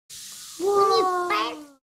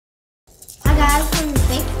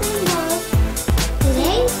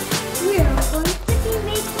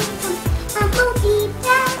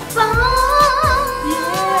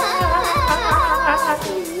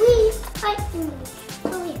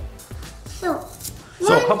So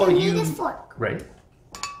how about you? Need a fork. Right.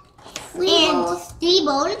 And 3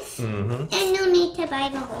 bowls. Mm-hmm. And no need to buy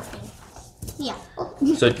the whole thing. Yeah.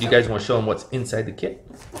 So do you guys want to show them what's inside the kit?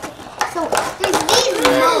 So there's these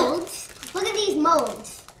molds. Look at these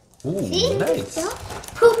molds. Ooh, See? nice.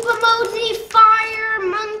 Poop emoji, fire,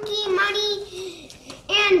 monkey, money,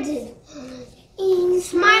 and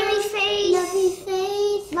smiley face,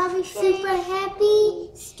 lovely face, super happy,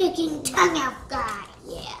 sticking tongue out guy.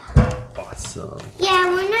 Yeah. Awesome. Yeah,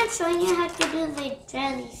 we're not showing you how to do the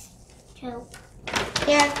jellies too.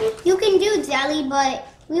 Yeah, you can do jelly, but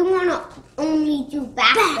we want to only do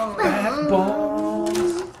backbone.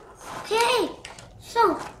 Backbone. Okay,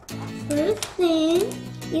 so first thing,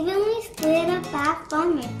 evenly split a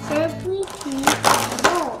backbone and carefully clean the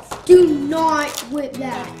balls. Do not whip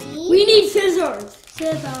that. We need scissors.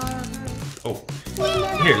 Oh,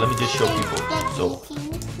 here, let me just show people. So,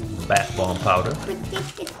 backbone powder.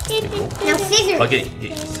 Now scissors. Okay,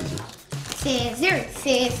 get scissors. Scissors.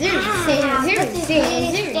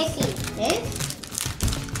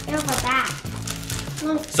 Over that.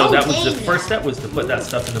 So that was the first step, was to put that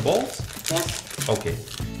stuff in the bowls? Yes. Okay.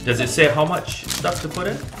 Does it say how much stuff to put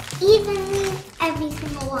in? Evenly every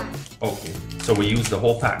single one. Okay. So we use the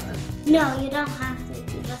whole pack then? No, you don't have to.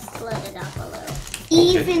 You just split it up a little.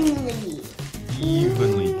 Okay. Evenly.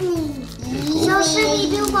 Evenly. So should we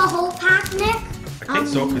do the whole pack, Nick? I think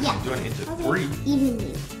so, because yeah. you're doing it into Okay. 3.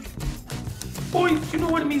 Evenly. Boy, do you know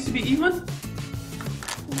what it means to be even?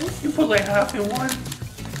 You put like half in one.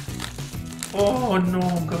 Oh no,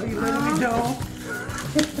 girl, you letting me down.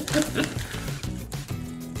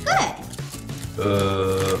 Good.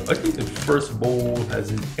 I think the first bowl has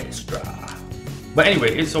an extra. But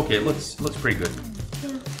anyway, it's okay. It looks pretty good.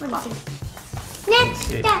 Next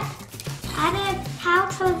Okay. step. Add a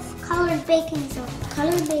pouch of colored baking soda.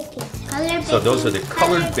 Colored baking. So those are the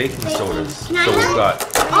colored baking sodas. Can I So we've help?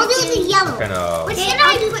 got I'll do the yellow. kind of What should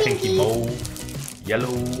I do? pinky mauve,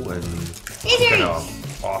 yellow, and kind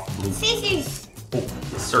of off blue. Scissors. Oh,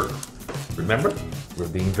 yes, sir. Remember, we're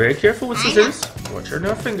being very careful with scissors. Watch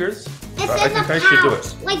our fingers. It's I in think the I should do pouch,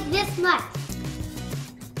 it. like this much.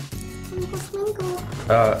 Sprinkle, sprinkle.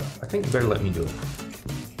 I think you better let me do it.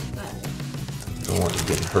 I don't want you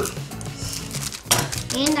getting hurt.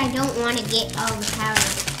 And I don't want to get all the powder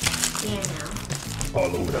here now.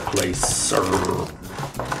 All over the place, sir.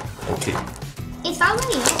 Okay, It's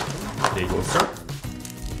already open. there you go, sir.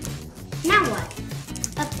 Now what?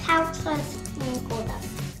 A pouch of sprinkled up.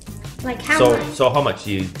 Like how much? So how much?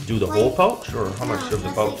 Do you do the whole pouch, or how much of the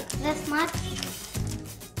just pouch? like this much?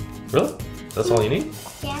 Really? That's all you need?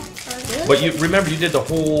 Yeah. But you remember you did the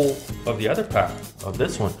whole of the other pack of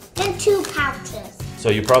this one. Then 2 pouches. So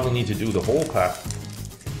you probably need to do the whole pack.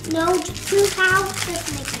 No, 2 pouches,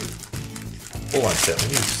 Mickey. Hold on a second,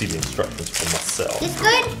 let me see the instructions for myself. It's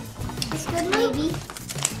good? It's good, maybe.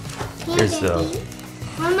 Here's the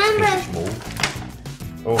Remember, pinkish mold.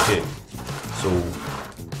 Okay, so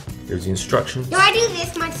here's the instructions. do I do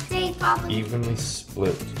this much straight, probably? Evenly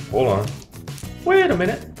split. Hold on. Wait a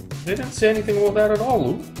minute. They didn't say anything about that at all,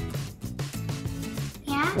 Lou.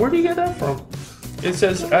 Yeah? Where do you get that from? It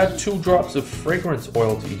says add 2 drops of fragrance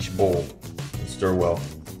oil to each bowl and stir well.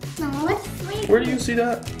 No, what's flavor? Where do you see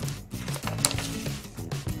that?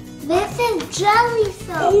 This is jelly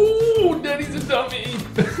soap. Oh, Daddy's a dummy.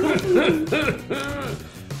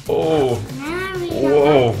 Oh, Now we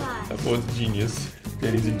whoa, have that was genius.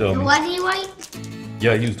 Daddy's a dummy. Was he right?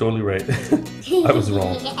 Yeah, he was totally right. I was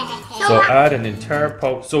wrong. So add an entire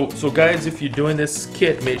pouch. So guys, if you're doing this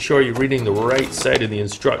kit, make sure you're reading the right side of the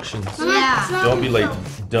instructions. Yeah. Don't be like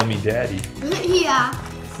dummy daddy. Yeah.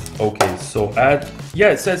 Okay, so yeah,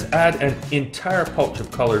 it says add an entire pouch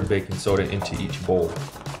of colored baking soda into each bowl.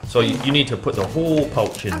 So you need to put the whole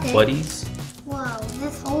pouch in, Okay. buddies. Whoa,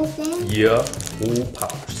 this whole thing? Yeah, whole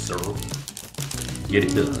pouch, sir. Get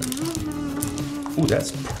it done. Ooh,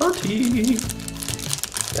 that's pretty.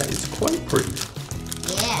 That is quite pretty.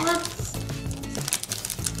 Yeah.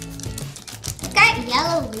 It's got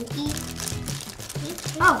yellow looky.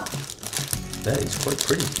 Oh. That is quite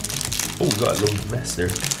pretty. Oh, we got a little mess there.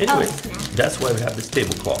 Anyway, snap. that's why we have this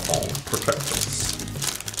tablecloth on. Protect us.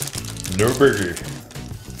 No burger.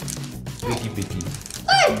 Vicky, Vicky.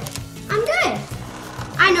 Good. I'm good.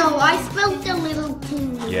 I know, I spilled a little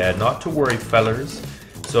too. Yeah, not to worry, fellers.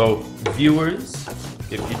 So, viewers,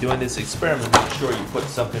 if you're doing this experiment, make sure you put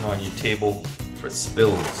something on your table for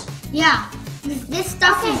spills. Yeah. This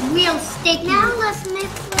stuff is real sticky. Now let's mix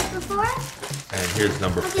with the fork. And here's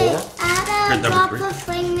number 4. Okay, add a Here's number drop 3. of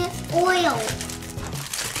fragrance oil.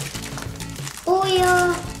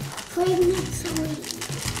 Oil. Fragrance oil.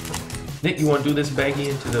 Nick, you want to do this baggie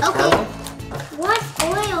into the Okay. swirl? What's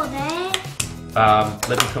oil, Dad?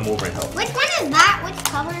 Let me come over and help. Which one is that? Which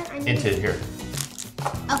color? I mean, Into it here.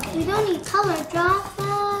 okay. You don't need color. Drop the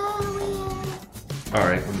All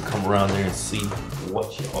right, let me come around there and see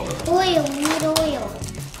what you all are. oil. We need oil.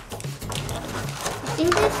 You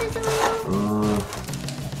think this is oil?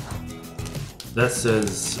 That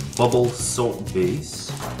says bubble soap base.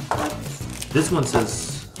 This one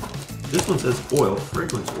says oil,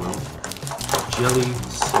 fragrance oil, jelly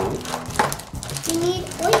soap. You need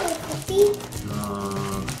oil, Puppy.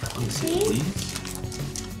 Let me see, please.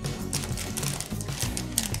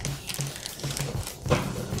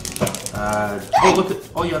 Oh, look at,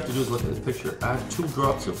 all you have to do is look at the picture. Add 2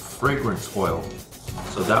 drops of fragrance oil.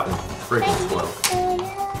 So that one, fragrance oil,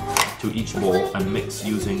 to each bowl and mix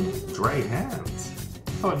using dry hands.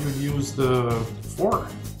 I thought you'd use the fork.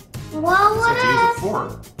 Well, You what have to use a else?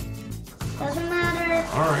 fork. Doesn't matter.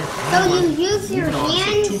 All right. So you use your Moving on, so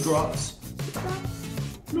hands? 2 drops.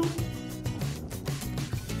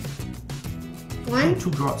 One,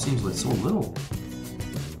 2 drops seems like so little.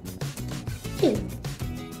 2.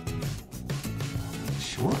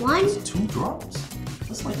 Sure. One. Just 2 drops.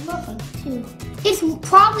 That's like nothing. 2. It's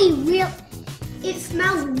probably real. It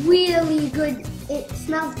smells really good. It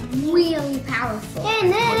smells really powerful.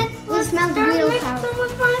 And then it smells really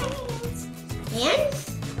powerful. Hands?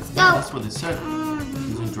 Let's go. That's what they said.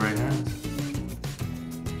 Using dry hands.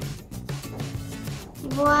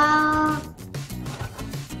 Wow.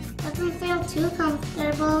 Doesn't feel too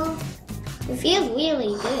comfortable. It feels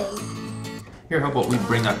really good. Here, how about we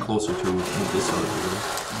bring that closer to move this out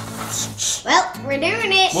of Well, we're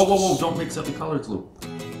doing it. here. Whoa, whoa, whoa! Don't mix up the colors, Luke.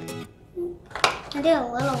 I did a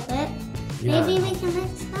little bit. Yeah. Maybe we can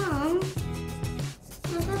mix some.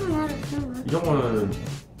 It doesn't matter too much. You don't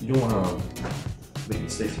want to make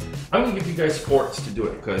mistakes. I'm gonna give you guys forks to do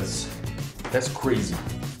it because that's crazy.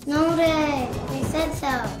 No, Dad. They said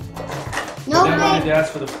so. But No, then I Dad. need to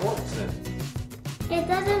ask for the forks then. It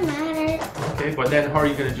doesn't matter. Okay, but then how are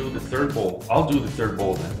you gonna do the 3rd bowl? I'll do the 3rd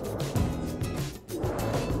bowl then.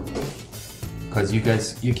 Because you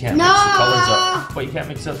guys, you can't mix the colors up. But you can't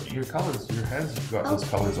mix up your colors. Your hands have got those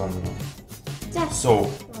colors on them. Just So,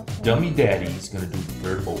 Dummy Daddy's gonna do the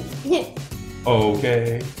 3rd bowl.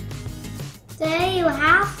 Okay. Say you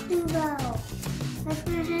have to though. That's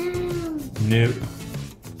for him. Nope.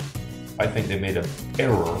 I think they made an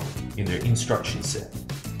error in their instruction set.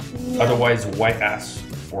 No. Otherwise, why ask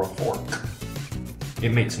for a fork?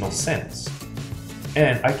 It makes no sense.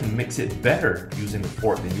 And I can mix it better using a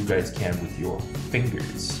fork than you guys can with your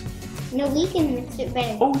fingers. No, we can mix it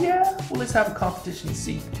better. Oh yeah? Well, let's have a competition and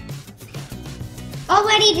see.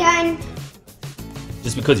 Already done.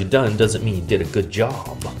 Just because you're done doesn't mean you did a good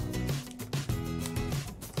job.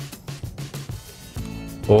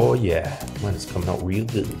 Oh yeah, mine is coming out real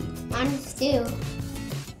good. Mine's too.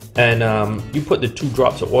 And you put the 2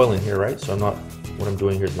 drops of oil in here, right? So what I'm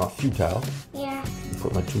doing here is not futile. Yeah.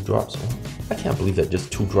 Put my 2 drops on. I can't believe that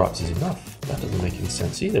just 2 drops is enough. That doesn't make any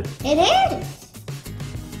sense either. It is.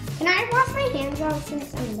 Can I wash my hands off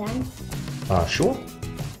since I'm done? Sure.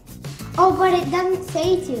 Oh, but it doesn't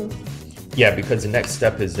say to. Yeah, because the next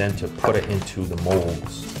step is then to put it into the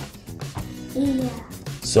molds. Yeah.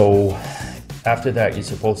 So after that, you're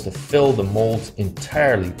supposed to fill the molds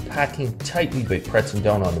entirely, packing tightly by pressing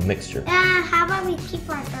down on the mixture. How about we keep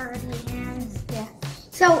our dirty hands? Yeah.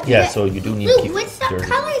 So Yeah, so you do need to Luke, keep which it dirty.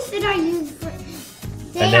 color should I use for?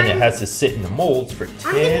 And then it has to sit in the molds for 10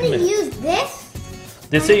 I'm gonna minutes. use this.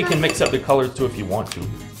 They say you can mix up the colors too if you want to.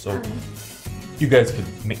 So you guys could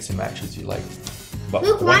mix and match as you like. But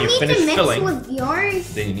Luke, when want you me finish to mix filling, with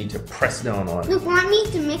yours? then you need to press down on it. Luke, want me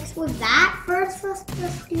to mix with that first? Let's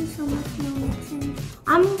just do so much more mixing.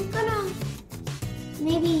 I'm gonna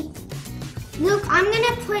maybe. Luke, I'm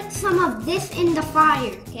gonna put some of this in the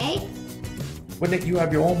fire, okay? But Nick, you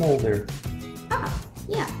have your own mold there. Oh,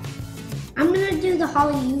 yeah. I'm gonna do the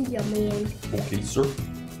hallelujah, man. Okay, sir.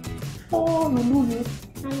 Hallelujah.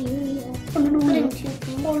 Hallelujah. Hallelujah. Put in 2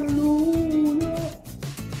 things. Hallelujah.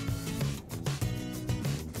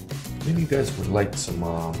 Maybe you guys would like some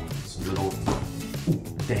little. Ooh,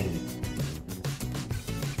 dang it.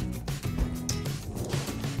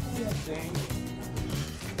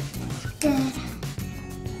 Good.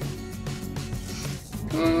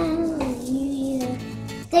 Hallelujah.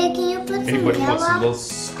 Dad, can you put some Anybody want some yellow? little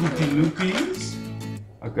scoopy loopies?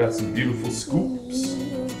 I've got some beautiful scoops.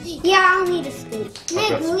 Yeah, I'll need a scoop. Nick,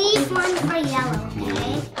 got some leave one for yellow,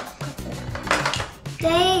 okay?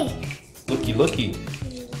 Dave. Looky, looky.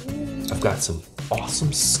 I've got some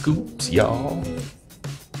awesome scoops, y'all.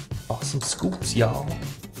 Awesome scoops, y'all.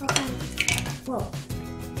 Okay. Whoa.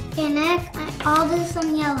 Okay, next I'll do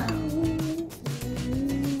some yellow.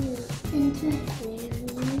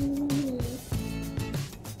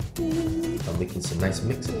 I'm making some nice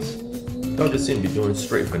mixes. Don't just seem to be doing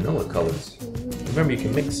straight vanilla colors. Remember, you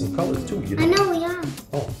can mix some colors too. You know? I know we are.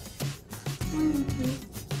 Oh.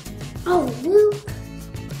 Oh, Luke.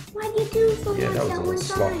 Why'd you do so Yeah, much that was a at little one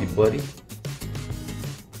sloppy, time? buddy.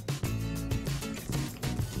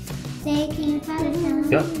 Say, can you pat it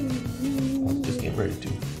down? Yeah. I'm just getting ready to.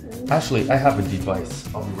 Actually, I have a device.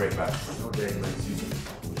 I'll be right back. No Dad likes using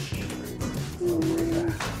machinery. I'll be right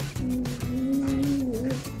back.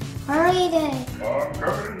 Hurry, Dad.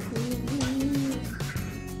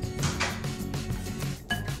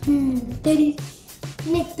 Daddy.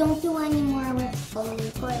 Nick, don't do any more with phone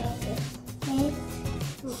recording. Okay?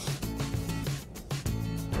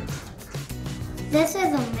 This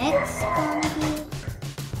is a mix gonna be.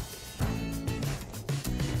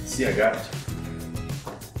 See, I got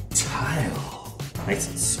tile. Nice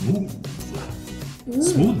and smooth.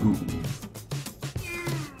 Smooth groove.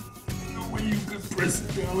 No way you could press it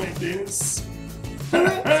down like this. Do it to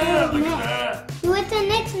Look at Nick. that. Do it to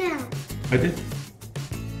Nick now. I did.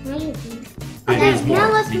 No, you didn't. It Okay, needs more. now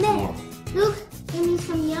let's Needs mix. more. Luke, give me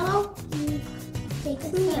some yellow. Take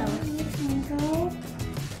some yellow.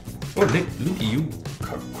 Oh, Nick, Lukey, you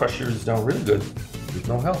crush yours down really good. There's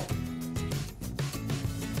no help.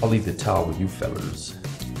 I'll leave the towel with you fellers.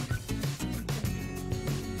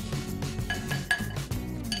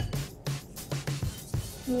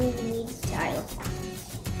 We need tile.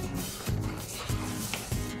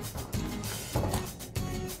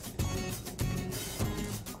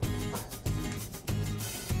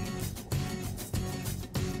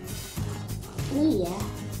 Oh yeah.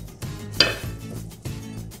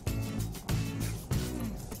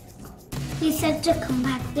 He said to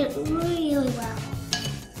compact it really well.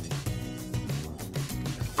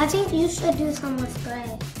 I think you should do some with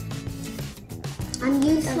gray. I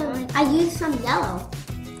used some yellow.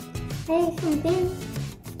 Hey, some pink.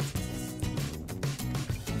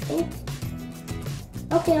 Pink.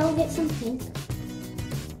 Okay, I'll get some pink.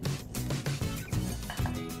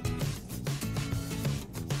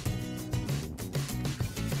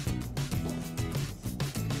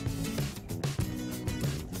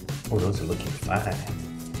 Oh, those are looking fine.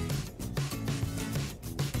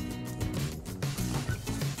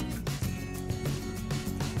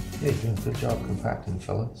 Yeah, you're doing a good job compacting,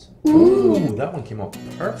 fellas. Ooh, that one came out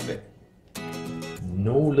perfect.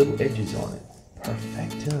 No little edges on it.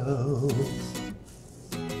 Perfecto.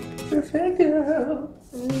 Perfecto.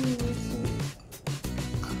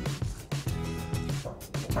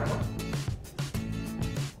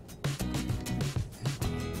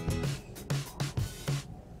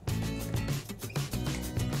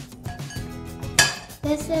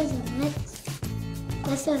 This is a mix.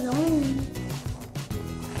 This is only.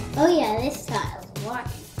 Oh yeah, this tile's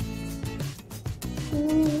working.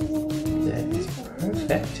 That is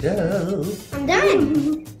perfecto. I'm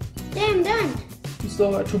done. Yeah, I'm done. You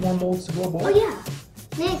still got 2 more molds to go, boy. Oh yeah.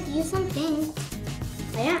 Nick, use some pink.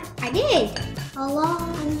 Yeah, I did. A lot.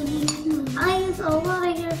 I used a lot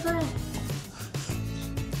of your bread.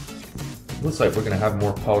 Looks like we're gonna have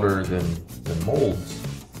more powder than molds.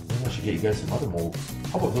 Maybe I should get you guys some other molds.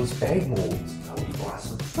 How about those egg molds? That would be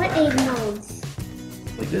awesome. What egg molds?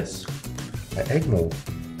 Like this, an egg mold.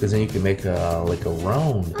 Because then you can make like a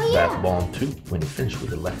round bath bomb too when you finish with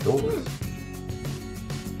the leftovers.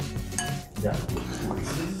 That looks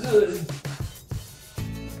really good.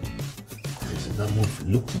 There's another one for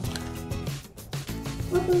Luke.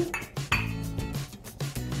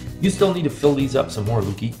 You still need to fill these up some more,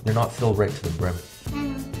 Lukey. They're not filled right to the brim.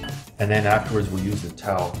 And then afterwards we'll use the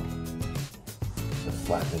towel to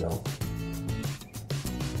flatten it out.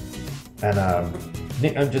 And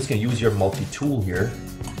Nick, I'm just gonna use your multi-tool here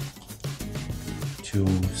to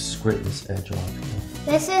scrape this edge off.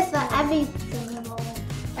 This is the everything mold.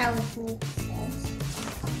 That was me.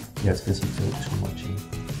 Yes, this is too much.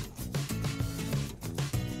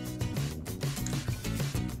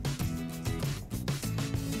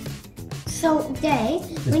 So, Day,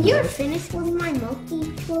 when you're finished with my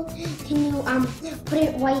multi-tool, can you put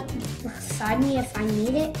it right beside me if I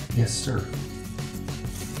need it? Yes, sir.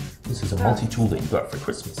 This is a multi-tool that you got for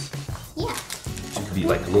Christmas. Yeah. You could be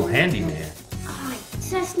like a little handyman. I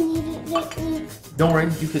just needed it. Don't worry,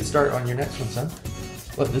 you could start on your next one, son.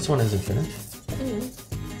 Look, this one isn't finished.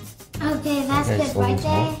 Okay, that's Okay, good, so right there's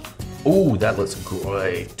there. more. Oh, that looks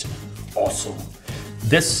great. Awesome.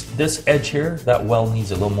 This edge here, that well needs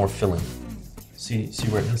a little more filling. See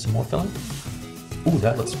where it needs some more filling? Ooh,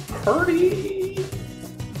 that looks pretty.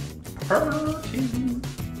 Pretty.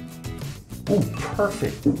 Ooh,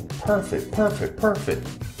 perfect, perfect, perfect, perfect.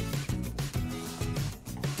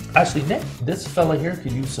 Actually, Nick, this fella here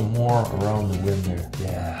could use some more around the rim there.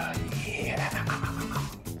 Yeah, yeah.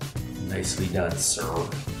 Nicely done, sir.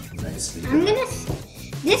 Nicely done.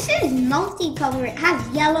 This is multicolored. It has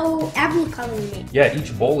yellow, every color in it. Yeah,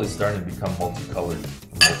 each bowl is starting to become multicolored,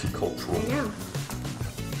 multicultural. I know.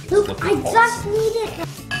 Luke, I just need it.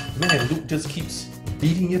 Man, Luke just keeps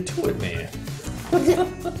beating you to it, man.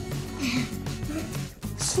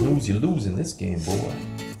 Snooze, you lose in this game, boy.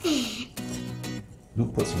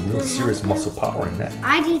 Luke put some real serious muscle power in that.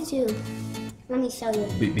 I do too. Let me show you.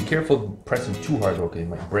 Be careful pressing too hard, okay? It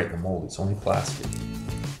might break the mold. It's only plastic.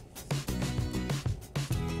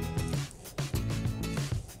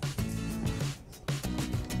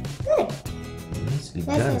 Good. Nicely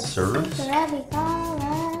done, sir.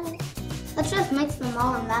 Let's just mix them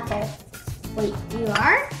all in that bowl. Wait, you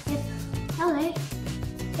are? Okay.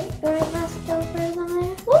 Put your leftovers on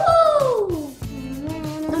there. Woo!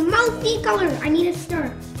 The multicolored. I need a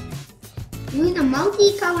stir. You need a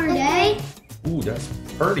multicolored, eh? Ooh, that's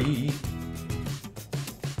pretty.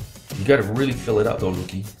 You gotta really fill it up though,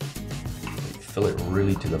 Lukey. Fill it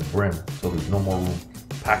really to the brim so there's no more room.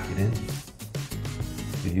 Pack it in.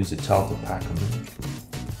 You use a towel to pack them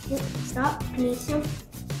in. Stop. I need some.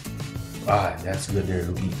 Ah, that's good there,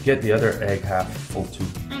 Lukey. Get the other egg half full too.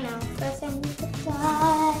 I know. First I need to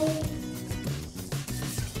die.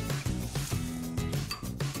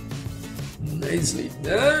 Nicely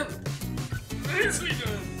done. Nicely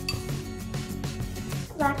done.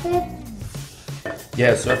 That's it.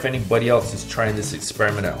 Yeah, so if anybody else is trying this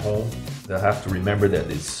experiment at home, they'll have to remember that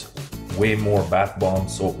it's way more bath bomb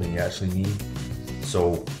soap than you actually need.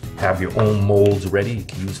 So have your own molds ready. You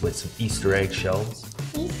can use like some Easter egg shells.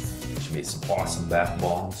 Which made some awesome bath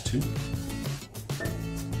bombs too.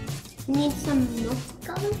 You need some milk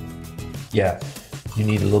color? Yeah, you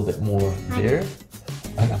need a little bit more there.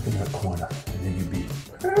 And up in that corner. And then you'd be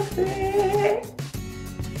perfect.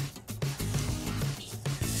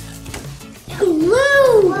 Glue!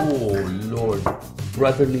 Oh Lord,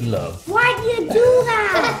 brotherly love. Why do you do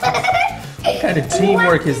that? What kind of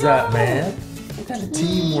teamwork is that, man? What kind of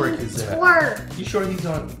teamwork is that? Work. You sure he's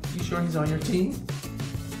on your team?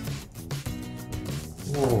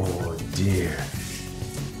 Oh dear.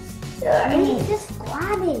 I need to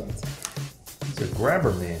grab it. He's a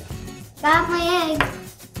grabber man. Got my egg.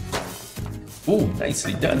 Ooh,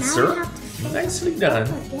 nicely done, Now sir. I have to fill Nicely it done. up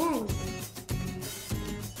again.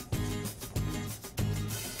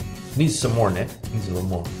 Needs some more, Nick. Needs a little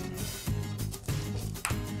more.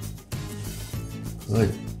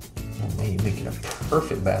 Good. Oh man, you're making a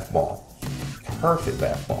perfect bath ball. Perfect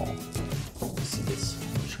bath ball. Let's see this.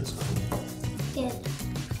 Make sure it's clean. Good.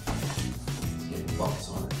 It's getting bumps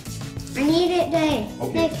on it. I need it, Dave.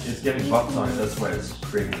 Okay, it's getting bumps on it. That's why it's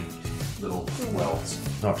creating little welts.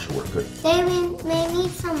 Not sure we're good. David, may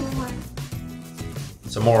need some more.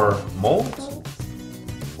 Some more molds?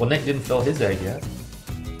 Well, Nick didn't fill his egg yet.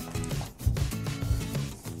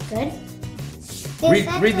 Good.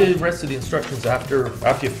 Read the rest of the instructions after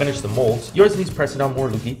you finish the molds. Yours needs pressing down more,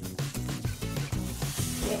 Lukey.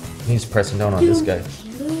 Needs pressing down on this guy.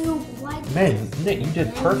 Man, Nick, you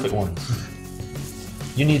did perfect ones.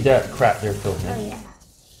 You need that crap there filled, Nick. Oh yeah.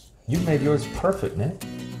 You made yours perfect, Nick.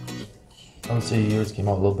 I would say yours came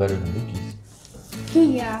out a little better than Lukey's.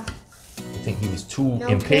 Yeah. I think he was too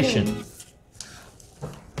impatient.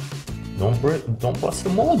 Don't bust the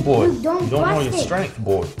mold, boy. Dude, don't you don't know bust your it. strength,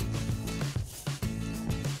 boy.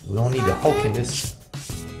 We don't need a Hulk in this.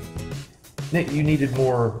 Nick, you needed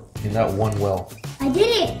more in that one well. I did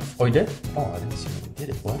it. Oh, you did? Oh, I didn't see you did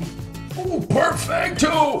it, buddy. Oh,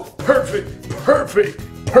 perfecto! Perfect, perfect,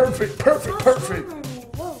 perfect, perfect, perfect.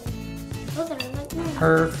 Whoa. Those are like mine.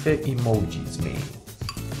 Perfect emojis, man.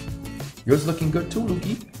 Yours looking good too,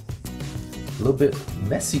 Lukey. A little bit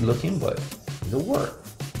messy looking, but it'll work.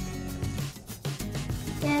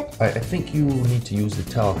 Good. I think you need to use the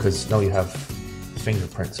towel because now you have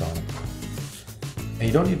fingerprints on it. And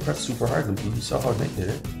you don't need to press super hard, Lukey. You saw how Nick did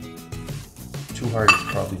it. Too hard is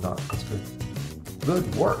probably not as good.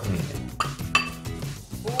 Good work, man.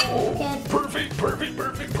 Oh, Good. perfect, perfect,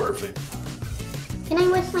 perfect, perfect. Can I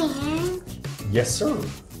wash my hands? Yes, sir.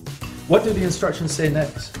 What do the instructions say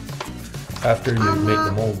next? After you make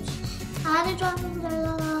the molds. How to drop them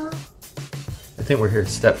there. I think we're here at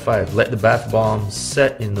step 5. Let the bath bombs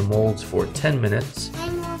set in the molds for 10 minutes.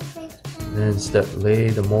 Then lay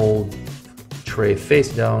the mold tray face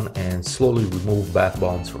down and slowly remove bath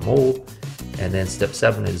bombs from mold. And then step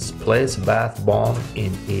 7 is place bath bomb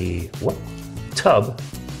in a tub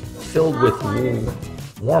filled with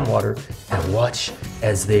warm water and watch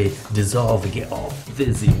as they dissolve and get all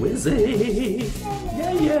fizzy wizzy.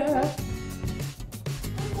 Yeah.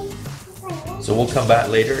 So we'll come back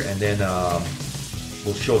later and then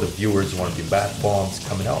we'll show the viewers one of the bath bombs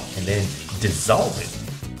coming out and then dissolve it.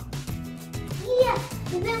 Yeah,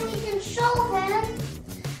 and then we can show them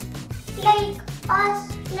like us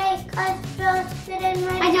just sitting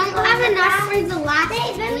right. I don't have enough for the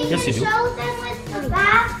latte. Then we can show them with the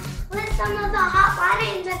bath with some of the hot water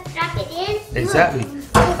and just drop it in. Exactly.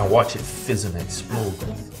 Now watch it fizz and explode.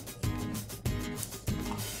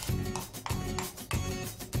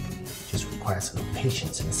 Just requires a little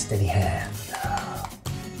patience and a steady hand.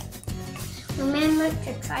 Remember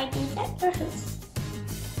to try these at first.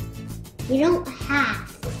 You don't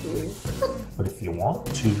have to. But if you want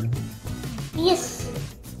to. Yes.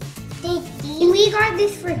 And we got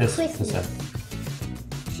this for Christmas.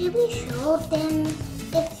 Should we show them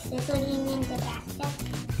it's sizzling in the bathtub?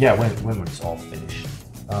 Yeah, when it's all finished.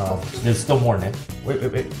 There's still more in it. Wait.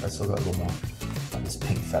 I still got a little more. On this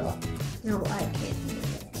pink fella. No, I can't do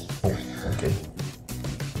it. Oh, okay.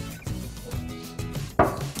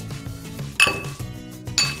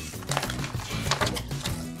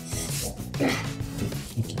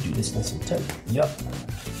 You can do this nice and tight. Yup.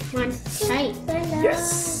 One tight.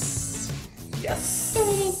 Yes. Yes.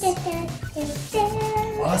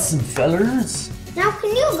 Awesome, fellers. Now can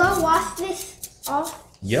you go wash this off?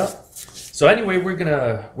 Yep. So anyway, we're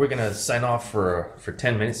gonna sign off for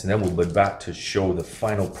 10 minutes, and then we'll be back to show the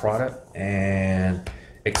final product and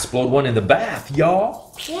explode one in the bath,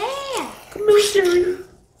 y'all. Yeah. Come on, Sherry.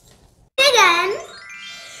 Again,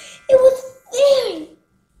 it was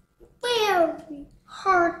very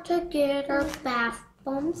hard to get our bath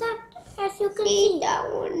bombs out, as you can see. That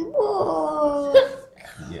one. Whoa.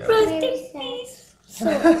 Yeah. So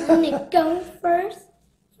I'm gonna go first.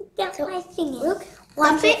 That's my thing. Look.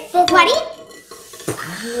 Watch it. Ready?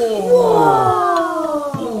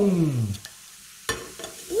 Whoa. Boom.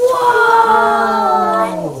 Whoa.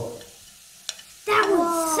 That was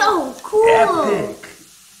so cool. Epic.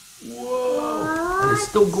 Whoa. It's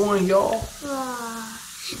still going, y'all.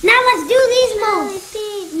 Now let's do these moves.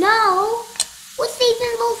 No. We're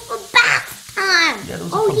saving those for bath time. Yeah,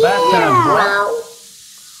 those are for bath time, bro.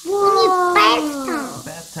 We need bath time.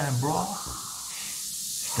 Bath time, bro.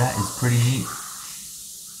 That is pretty neat.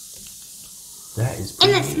 That is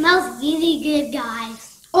pretty And it neat. smells really good, guys.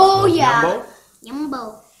 Oh, yeah.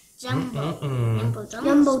 Jumbo? Jumbo.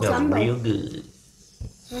 Smells real good.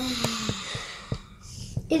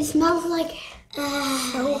 It smells like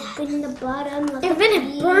soap in the bottom. If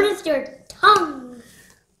it burns your tongue.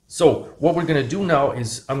 So what we're gonna do now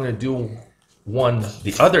is I'm gonna do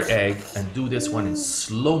the other egg and do this one in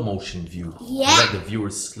slow motion view. Yeah. Let the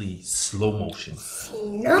viewers see slow motion.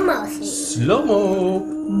 Slow motion. Slow mo.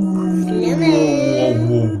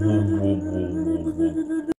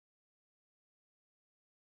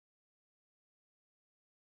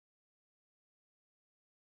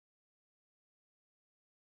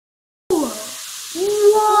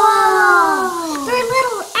 Whoa! They're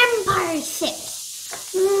little empire ships.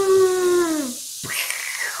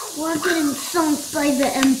 We're getting sunk by the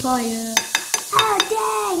empire. Oh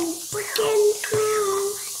dang! Freaking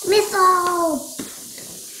missile!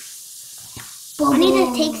 I need to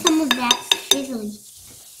take some of that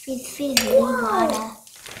fizzy water.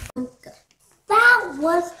 That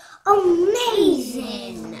was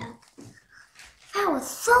amazing. That was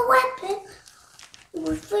so epic. It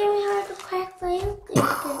was very hard to crack the egg.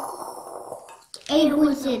 It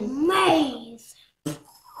was amazing.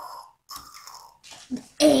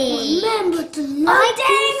 Remember to like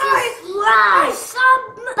our subscribe.